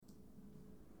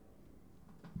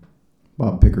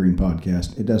Bob Pickering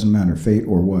podcast. It doesn't matter, fate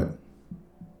or what.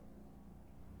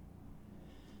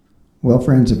 Well,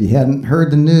 friends, if you hadn't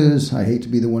heard the news, I hate to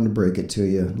be the one to break it to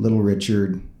you. Little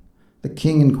Richard, the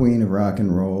king and queen of rock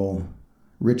and roll,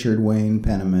 Richard Wayne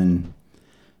Penniman,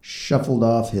 shuffled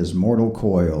off his mortal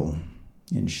coil,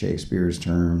 in Shakespeare's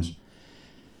terms,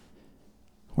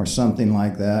 or something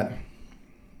like that.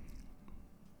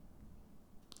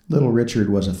 Little Richard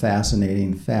was a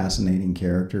fascinating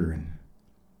character, and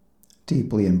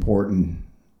deeply important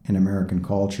in American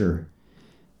culture.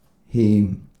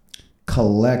 He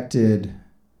collected,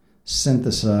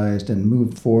 synthesized, and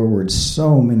moved forward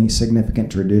so many significant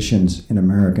traditions in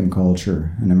American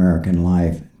culture and American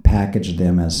life, packaged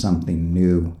them as something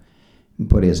new, and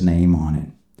put his name on it.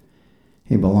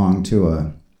 He belonged to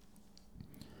a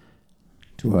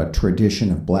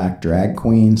tradition of black drag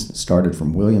queens that started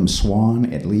from William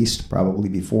Swan, at least, probably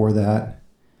before that,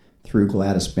 through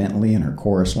Gladys Bentley and her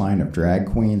chorus line of drag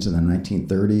queens in the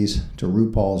 1930s, to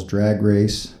RuPaul's Drag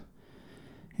Race,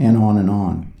 and on and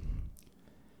on.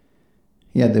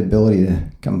 He had the ability to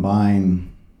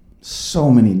combine so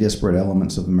many disparate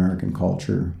elements of American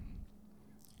culture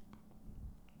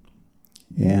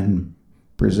and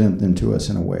present them to us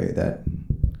in a way that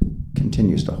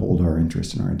continues to hold our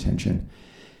interest and our attention.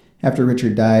 After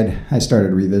Richard died, I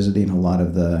started revisiting a lot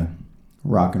of the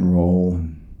rock and roll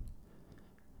and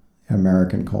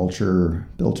American culture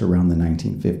built around the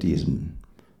 1950s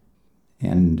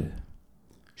and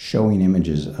showing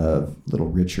images of Little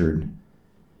Richard.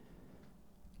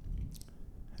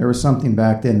 There was something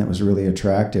back then that was really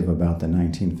attractive about the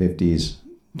 1950s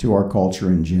to our culture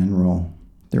in general.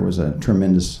 There was a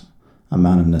tremendous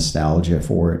amount of nostalgia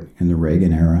for it in the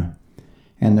Reagan era.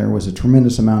 And there was a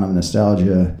tremendous amount of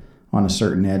nostalgia on a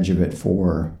certain edge of it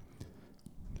for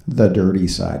the dirty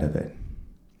side of it,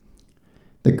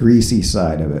 the greasy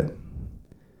side of it.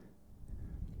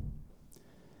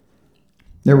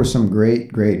 There were some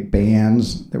great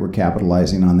bands that were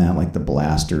capitalizing on that, like the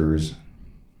Blasters,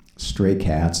 Stray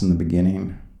Cats in the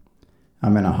beginning.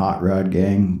 I'm in a Hot Rod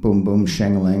Gang, Boom Boom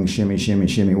Shing-a-ling, Shimmy Shimmy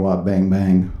Shimmy Wop Bang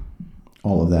Bang,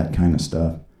 all of that kind of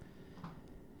stuff.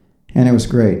 And it was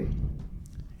great.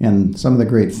 And some of the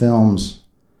great films,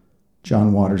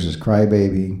 John Waters'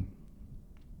 Crybaby,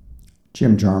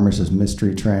 Jim Jarmusch's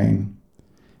Mystery Train,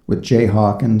 with Jay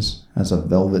Hawkins as a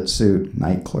velvet suit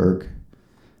night clerk,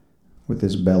 with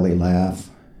his belly laugh,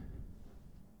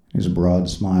 his broad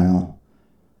smile.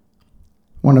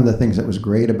 One of the things that was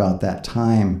great about that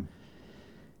time,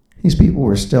 these people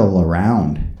were still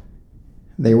around.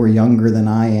 They were younger than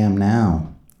I am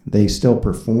now. They still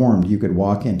performed. You could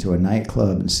walk into a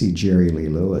nightclub and see Jerry Lee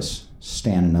Lewis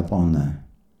standing up on the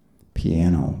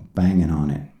piano, banging on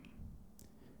it.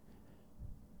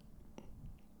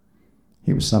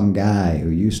 He was some guy who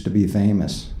used to be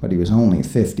famous, but he was only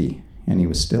 50, and he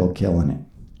was still killing it.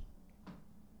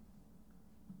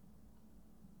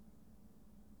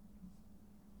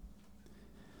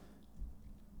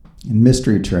 In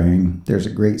Mystery Train, there's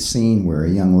a great scene where a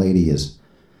young lady is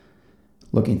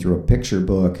looking through a picture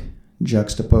book,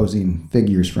 juxtaposing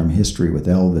figures from history with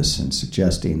Elvis and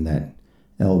suggesting that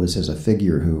Elvis is a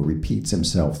figure who repeats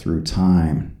himself through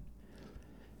time,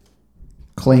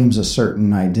 claims a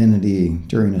certain identity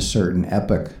during a certain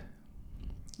epoch,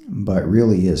 but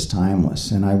really is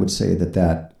timeless. And I would say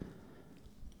that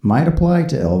might apply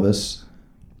to Elvis.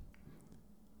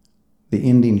 The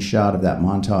ending shot of that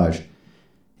montage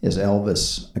is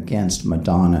Elvis against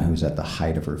Madonna, who's at the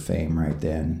height of her fame right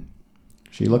then.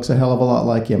 She looks a hell of a lot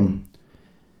like him.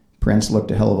 Prince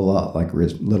looked a hell of a lot like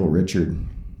Little Richard.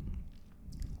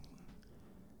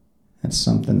 That's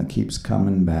something that keeps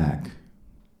coming back.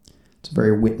 It's a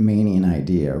very Whitmanian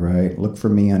idea, right? Look for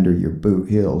me under your boot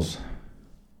heels.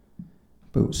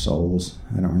 Boot soles.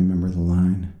 I don't remember the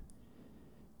line.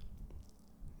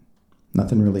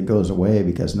 Nothing really goes away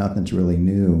because nothing's really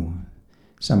new.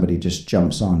 Somebody just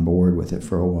jumps on board with it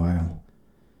for a while.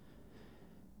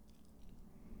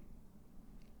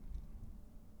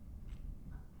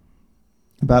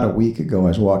 About a week ago, I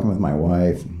was walking with my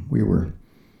wife. We were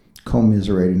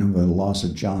commiserating over the loss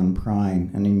of John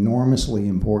Prine, an enormously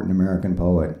important American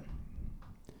poet.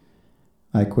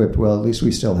 I quipped, well, at least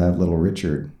we still have Little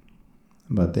Richard.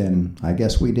 But then, I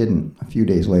guess we didn't. A few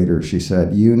days later, she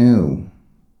said, you knew.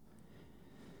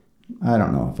 I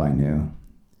don't know if I knew.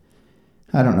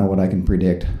 I don't know what I can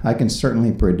predict. I can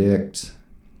certainly predict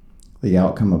the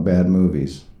outcome of bad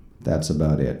movies. That's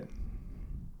about it.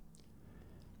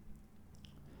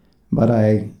 But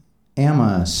I am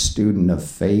a student of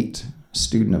fate, a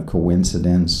student of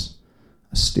coincidence,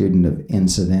 a student of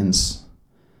incidents.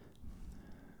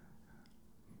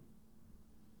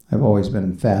 I've always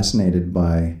been fascinated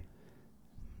by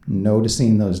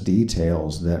noticing those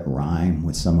details that rhyme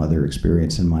with some other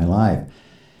experience in my life.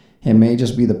 It may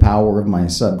just be the power of my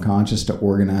subconscious to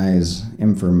organize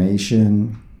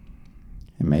information.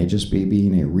 It may just be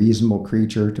being a reasonable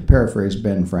creature. To paraphrase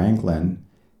Ben Franklin,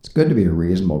 it's good to be a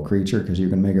reasonable creature because you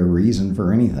can make a reason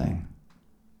for anything.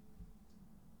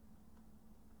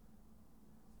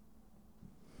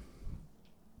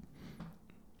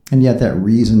 And yet that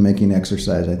reason-making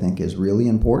exercise, I think, is really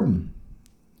important.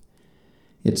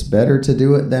 It's better to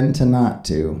do it than to not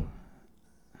to.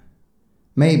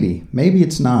 Maybe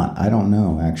it's not. I don't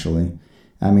know, actually.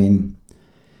 I mean,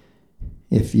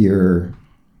 if you're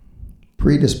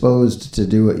predisposed to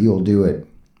do it, you'll do it.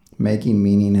 Making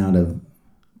meaning out of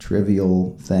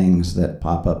trivial things that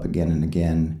pop up again and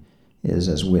again is,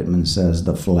 as Whitman says,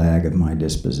 the flag of my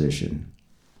disposition.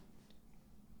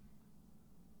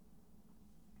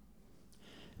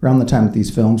 Around the time that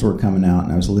these films were coming out,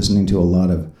 and I was listening to a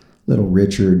lot of Little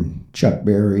Richard, Chuck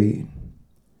Berry,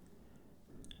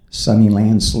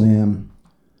 Sunnyland Slim,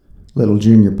 Little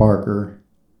Junior Parker,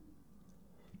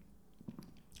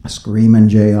 Screamin'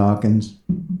 Jay Hawkins.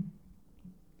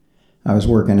 I was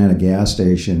working at a gas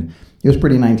station. It was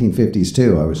pretty 1950s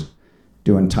too. I was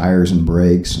doing tires and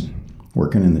brakes and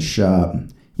working in the shop.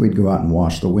 We'd go out and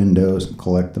wash the windows and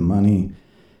collect the money.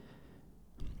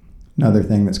 Another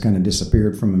thing that's kind of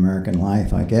disappeared from American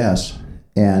life, I guess.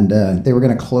 And they were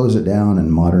going to close it down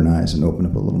and modernize and open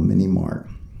up a little mini mart.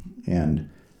 And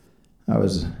I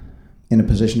was in a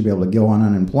position to be able to go on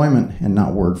unemployment and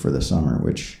not work for the summer,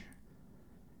 which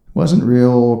wasn't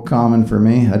real common for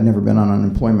me. I'd never been on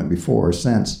unemployment before or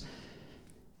since.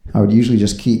 I would usually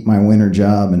just keep my winter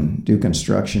job and do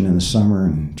construction in the summer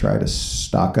and try to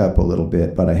stock up a little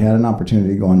bit. But I had an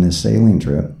opportunity to go on this sailing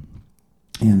trip.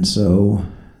 And so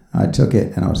I took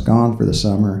it, and I was gone for the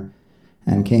summer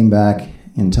and came back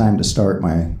in time to start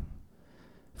my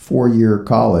 4-year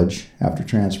college after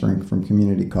transferring from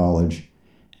community college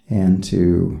and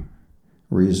to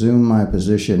resume my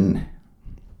position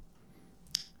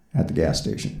at the gas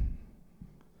station.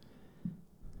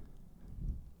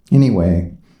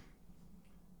 Anyway,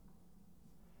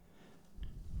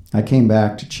 I came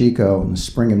back to Chico in the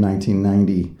spring of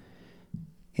 1990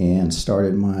 and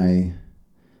started my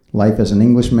life as an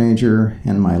English major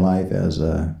and my life as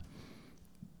a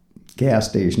gas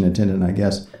station attendant, I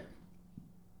guess.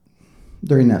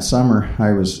 During that summer,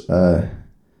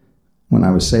 when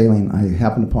I was sailing, I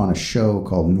happened upon a show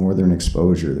called Northern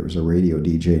Exposure. There was a radio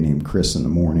DJ named Chris in the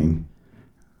Morning.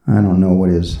 I don't know what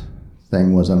his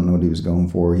thing was. I don't know what he was going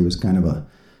for. He was kind of a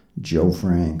Joe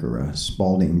Frank or a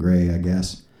Spalding Gray, I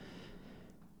guess.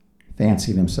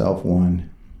 Fancied himself one.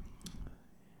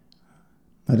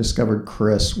 I discovered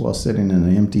Chris while sitting in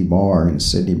an empty bar in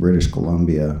Sydney, British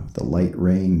Columbia, with the light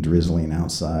rain drizzling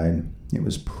outside. It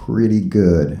was pretty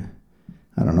good.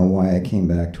 I don't know why I came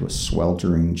back to a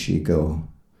sweltering Chico,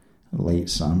 late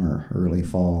summer, early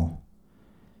fall.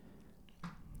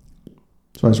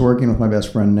 So I was working with my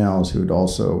best friend Nels, who had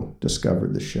also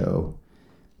discovered the show.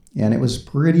 And it was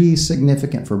pretty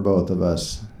significant for both of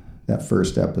us, that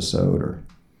first episode, or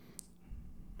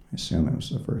I assume it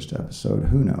was the first episode.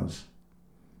 Who knows?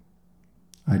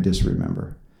 I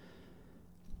disremember.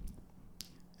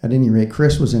 At any rate,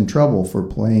 Chris was in trouble for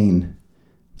playing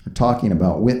or talking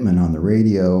about Whitman on the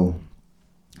radio,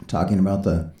 talking about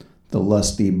the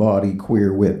lusty body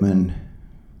queer Whitman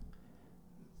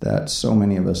that so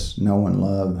many of us know and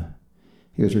love.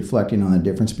 He was reflecting on the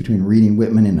difference between reading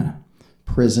Whitman in a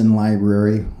prison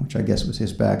library, which I guess was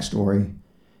his backstory,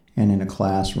 and in a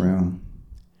classroom.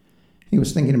 He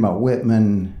was thinking about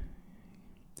Whitman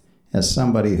as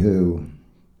somebody who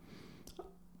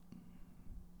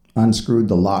unscrewed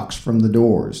the locks from the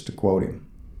doors, to quote him.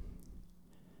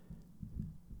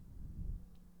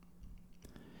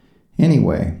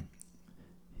 Anyway,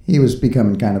 he was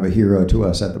becoming kind of a hero to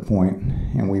us at the point,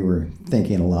 and we were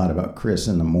thinking a lot about Chris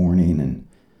in the Morning and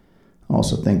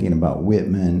also thinking about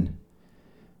Whitman.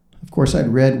 Of course,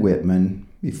 I'd read Whitman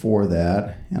before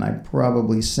that, and I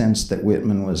probably sensed that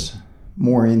Whitman was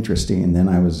more interesting than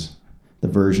the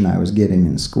version I was getting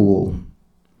in school.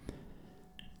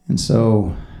 And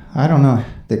so I don't know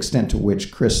the extent to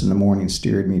which Chris in the Morning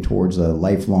steered me towards a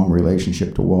lifelong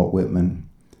relationship to Walt Whitman,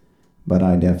 but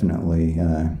I definitely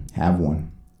have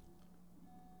one.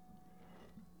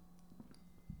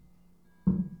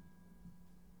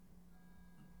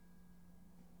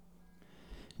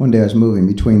 One day I was moving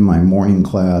between my morning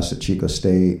class at Chico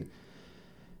State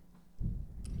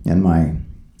and my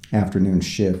afternoon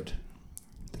shift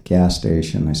at the gas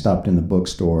station. I stopped in the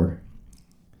bookstore.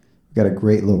 We've got a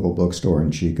great local bookstore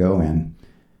in Chico, and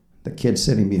the kid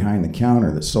sitting behind the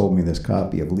counter that sold me this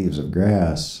copy of Leaves of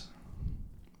Grass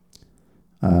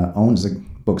owns the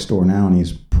bookstore now, and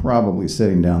he's probably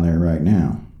sitting down there right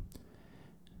now.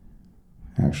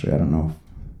 Actually, I don't know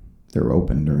if they're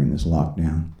open during this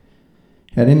lockdown.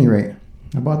 At any rate,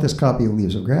 I bought this copy of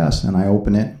Leaves of Grass, and I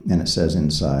open it, and it says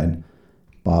inside,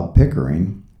 Bob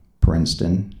Pickering,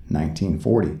 Princeton,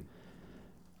 1940.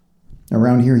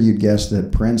 Around here, you'd guess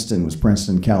that Princeton was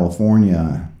Princeton, California,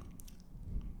 a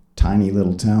tiny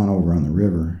little town over on the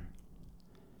river.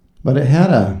 But it had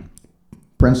a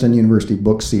Princeton University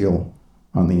book seal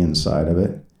on the inside of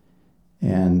it,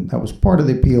 and that was part of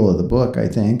the appeal of the book, I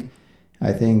think.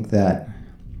 I think that,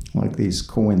 like these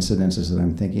coincidences that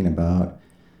I'm thinking about,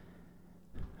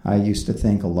 I used to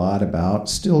think a lot about,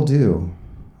 still do,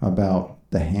 about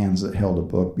the hands that held a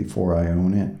book before I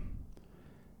own it.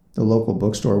 The local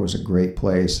bookstore was a great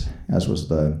place, as was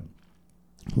the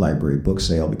library book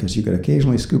sale, because you could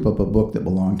occasionally scoop up a book that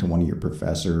belonged to one of your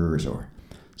professors or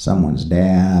someone's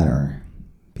dad or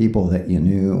people that you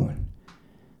knew.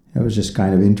 It was just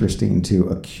kind of interesting to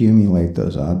accumulate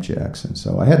those objects. And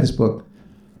so I had this book,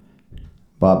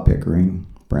 Bob Pickering,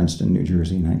 Princeton, New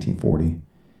Jersey, 1940.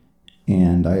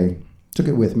 And I took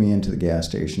it with me into the gas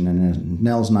station. And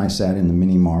Nels and I sat in the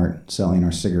mini mart selling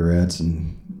our cigarettes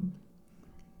and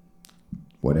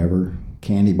whatever,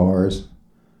 candy bars.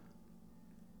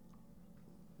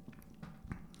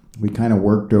 We kind of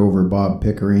worked over Bob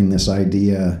Pickering, this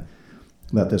idea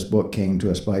that this book came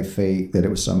to us by fate, that it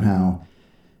was somehow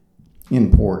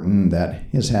important, that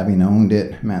his having owned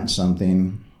it meant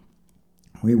something.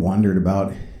 We wondered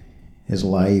about his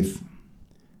life,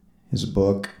 his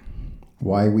book,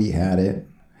 why we had it,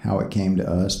 how it came to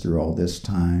us through all this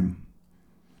time.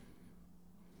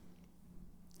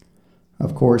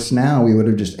 Of course, now we would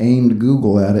have just aimed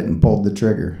Google at it and pulled the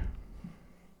trigger.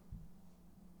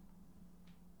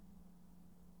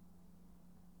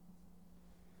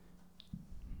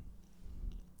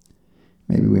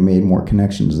 Maybe we made more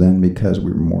connections then because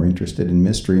we were more interested in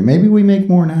mystery. Maybe we make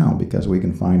more now because we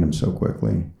can find them so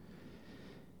quickly.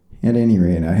 At any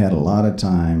rate, I had a lot of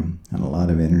time and a lot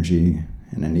of energy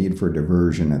and a need for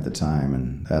diversion at the time,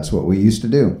 and that's what we used to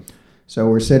do. So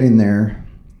we're sitting there,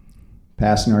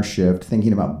 passing our shift,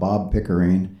 thinking about Bob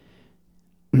Pickering.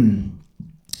 The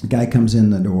guy comes in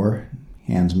the door,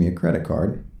 hands me a credit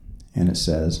card, and it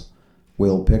says,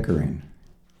 Will Pickering.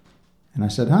 And I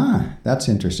said, that's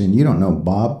interesting. You don't know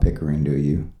Bob Pickering, do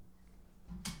you?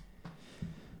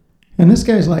 And this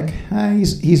guy's like,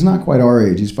 he's not quite our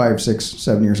age. He's 5, 6,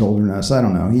 7 years older than us. I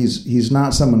don't know. He's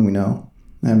not someone we know.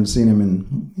 I haven't seen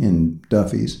him in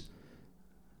Duffy's.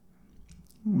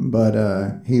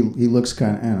 But he looks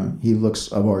he looks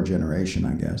of our generation,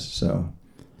 I guess. So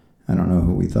I don't know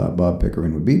who we thought Bob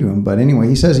Pickering would be to him. But anyway,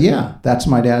 he says, yeah, that's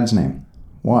my dad's name.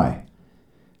 Why?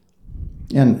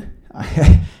 And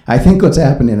I think what's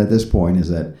happening at this point is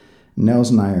that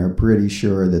Nels and I are pretty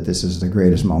sure that this is the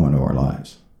greatest moment of our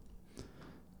lives.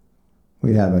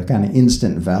 We have a kind of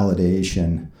instant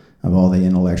validation of all the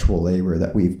intellectual labor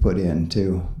that we've put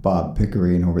into Bob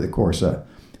Pickering over the course of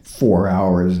 4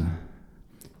 hours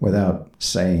without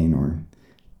saying or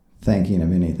thinking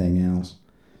of anything else.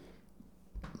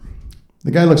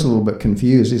 The guy looks a little bit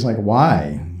confused. He's like,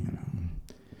 why?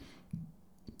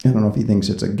 I don't know if he thinks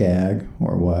it's a gag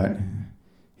or what.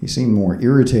 He seemed more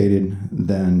irritated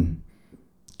than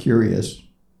curious.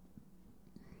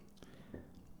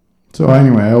 So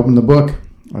anyway, I opened the book,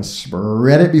 I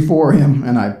spread it before him,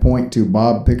 and I point to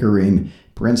Bob Pickering,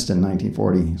 Princeton,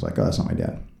 1940. He's like, oh, that's not my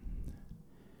dad.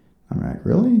 I'm like,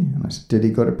 really? And I said, did he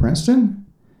go to Princeton?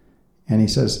 And he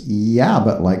says, yeah,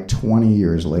 but like 20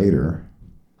 years later.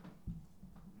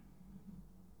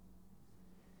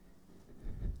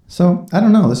 So, I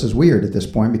don't know, this is weird at this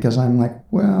point because I'm like,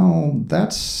 well,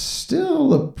 that's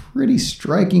still a pretty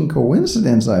striking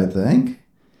coincidence, I think.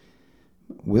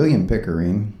 William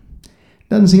Pickering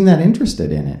doesn't seem that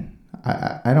interested in it.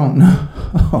 I don't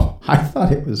know. I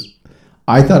thought it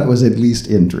was at least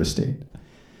interesting.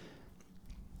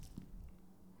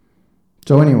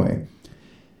 So anyway,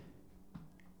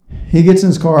 he gets in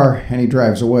his car and he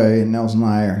drives away, and Nels and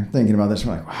I are thinking about this.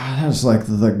 We're like, wow, that's like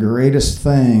the greatest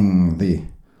thing. The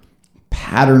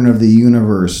pattern of the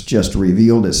universe just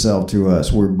revealed itself to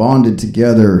us. We're bonded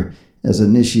together as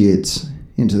initiates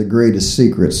into the greatest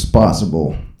secrets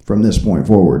possible from this point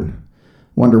forward.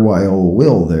 Wonder why old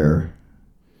Will there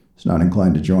is not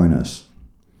inclined to join us.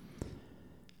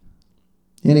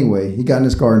 Anyway, he got in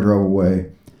his car and drove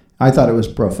away. I thought it was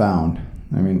profound.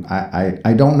 I mean,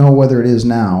 I don't know whether it is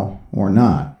now or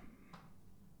not.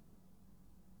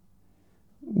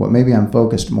 What maybe I'm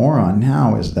focused more on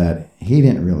now is that he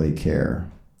didn't really care.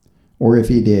 Or if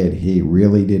he did, he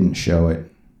really didn't show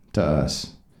it to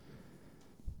us.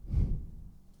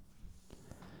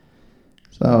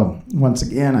 So, once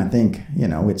again, I think,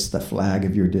 it's the flag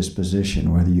of your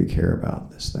disposition, whether you care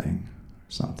about this thing, or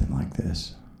something like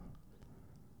this.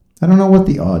 I don't know what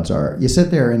the odds are. You sit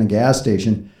there in a gas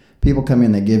station, people come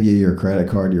in, they give you your credit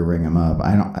card, you ring them up.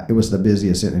 It was the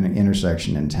busiest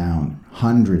intersection in town.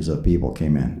 Hundreds of people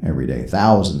came in every day,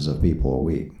 thousands of people a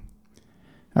week.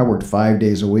 I worked 5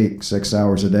 days a week, 6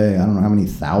 hours a day. I don't know how many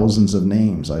thousands of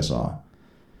names I saw.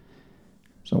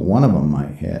 So one of them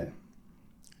might hit.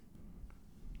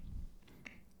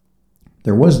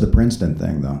 There was the Princeton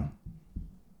thing, though.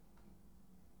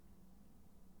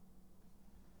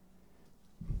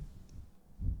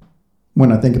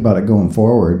 When I think about it going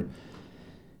forward,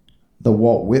 the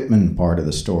Walt Whitman part of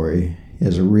the story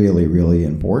is really, really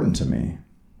important to me.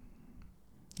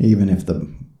 Even if the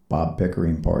Bob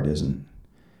Pickering part isn't.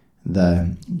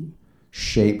 The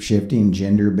shape-shifting,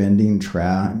 gender-bending,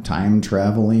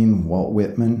 time-traveling Walt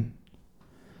Whitman,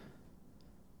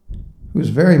 who's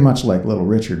very much like Little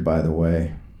Richard, by the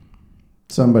way.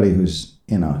 Somebody who's,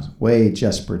 in a way,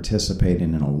 just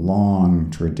participating in a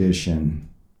long tradition.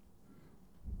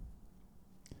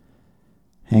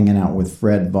 Hanging out with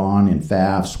Fred Vaughn in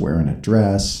Fafs, wearing a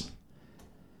dress.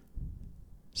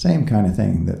 Same kind of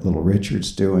thing that Little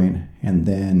Richard's doing. And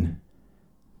then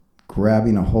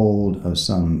grabbing a hold of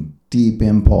some deep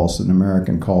impulse in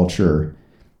American culture,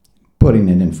 putting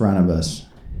it in front of us,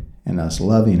 and us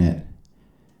loving it,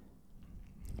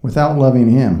 without loving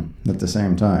him at the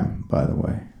same time, by the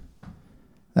way.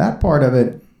 That part of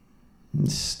it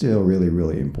is still really,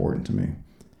 really important to me.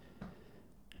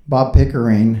 Bob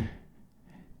Pickering,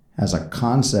 as a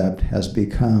concept, has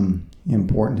become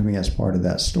important to me as part of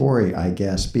that story, I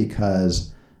guess,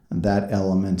 because that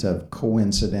element of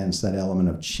coincidence, that element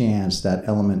of chance, that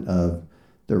element of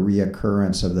the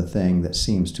reoccurrence of the thing that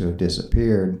seems to have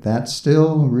disappeared, that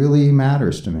still really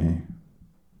matters to me.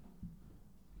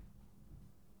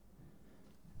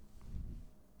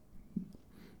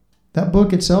 That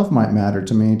book itself might matter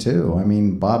to me too. I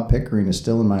mean, Bob Pickering is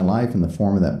still in my life in the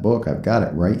form of that book. I've got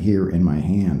it right here in my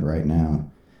hand right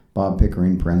now. Bob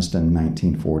Pickering, Princeton,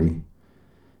 1940.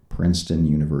 Princeton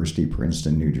University,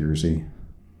 Princeton, New Jersey.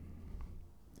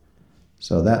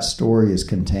 So that story is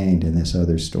contained in this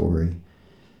other story.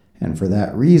 And for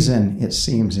that reason, it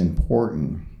seems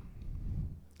important.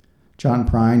 John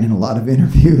Prine, in a lot of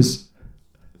interviews,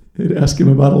 they'd ask him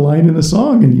about a line in a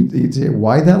song, and he'd say,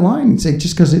 why that line? He'd say,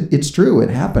 just because it's true,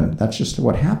 it happened. That's just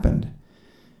what happened.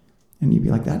 And you'd be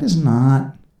like, that is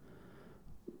not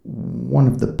one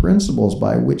of the principles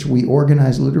by which we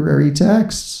organize literary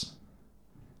texts.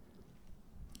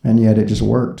 And yet it just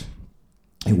worked.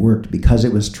 It worked because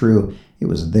it was true. It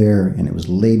was there, and it was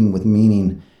laden with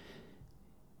meaning.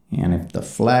 And if the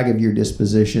flag of your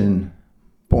disposition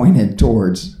pointed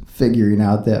towards figuring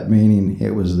out that meaning,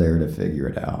 it was there to figure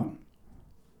it out.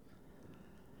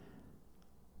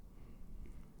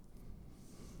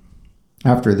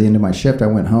 After the end of my shift, I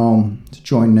went home to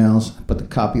join Nels. I put the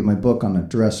copy of my book on a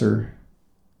dresser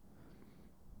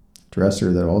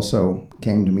that also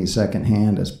came to me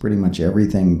secondhand, as pretty much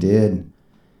everything did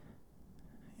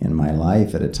in my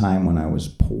life at a time when I was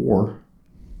poorer.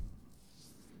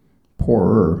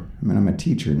 I mean, I'm a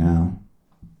teacher now.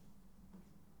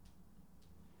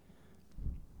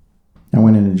 I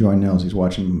went in to join Nels. He's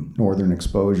watching Northern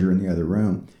Exposure in the other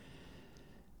room.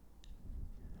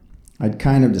 I'd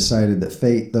kind of decided that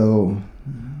fate, though,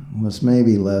 was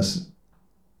maybe less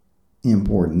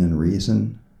important than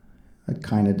reason. I'd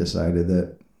kind of decided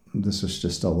that this was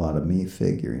just a lot of me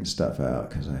figuring stuff out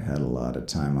because I had a lot of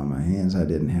time on my hands. I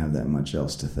didn't have that much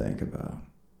else to think about.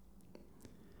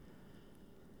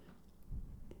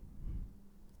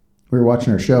 We were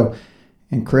watching our show,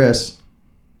 and Chris,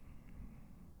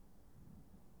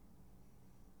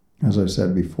 as I've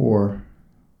said before,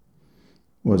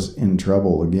 was in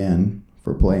trouble again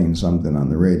for playing something on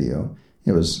the radio.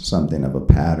 It was something of a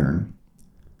pattern.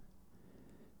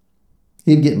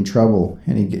 He'd get in trouble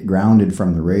and he'd get grounded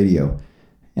from the radio,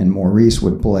 and Maurice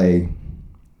would play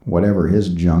whatever his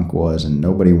junk was, and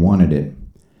nobody wanted it.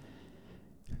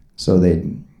 So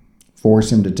they'd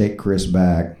force him to take Chris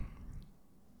back.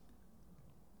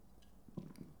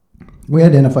 We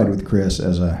identified with Chris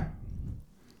as a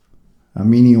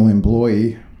menial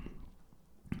employee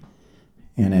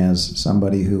and as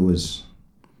somebody who was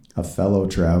a fellow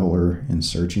traveler in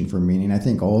searching for meaning. I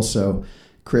think also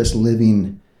Chris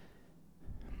living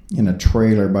in a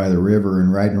trailer by the river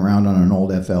and riding around on an old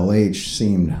FLH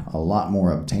seemed a lot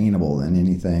more obtainable than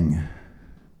anything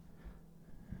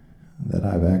that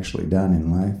I've actually done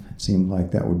in life. It seemed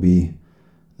like that would be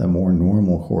the more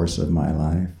normal course of my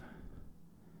life.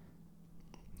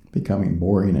 Becoming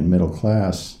boring and middle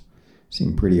class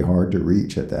seemed pretty hard to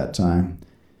reach at that time.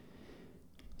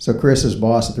 So Chris's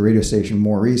boss at the radio station,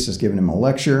 Maurice, has given him a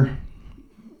lecture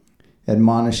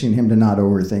admonishing him to not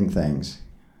overthink things.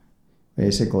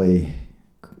 Basically,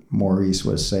 Maurice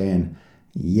was saying,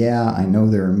 yeah, I know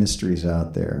there are mysteries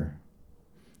out there.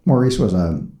 Maurice was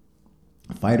a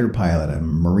fighter pilot, a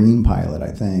Marine pilot, I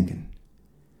think. And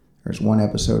there's one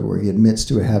episode where he admits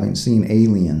to having seen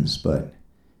aliens, but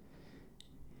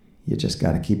you just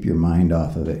got to keep your mind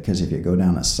off of it, because if you go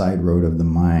down a side road of the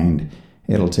mind,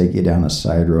 it'll take you down a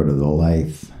side road of the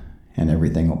life, and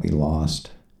everything will be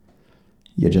lost.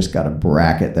 You just got to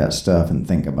bracket that stuff and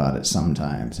think about it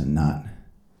sometimes and not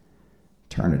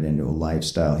turn it into a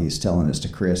lifestyle. He's telling this to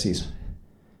Chris. He's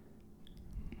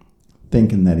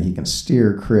thinking that he can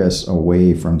steer Chris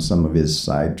away from some of his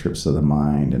side trips of the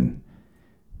mind and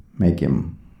make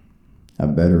him a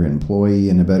better employee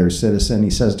and a better citizen. He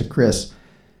says to Chris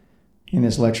in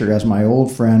his lecture, as my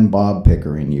old friend Bob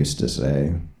Pickering used to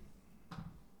say,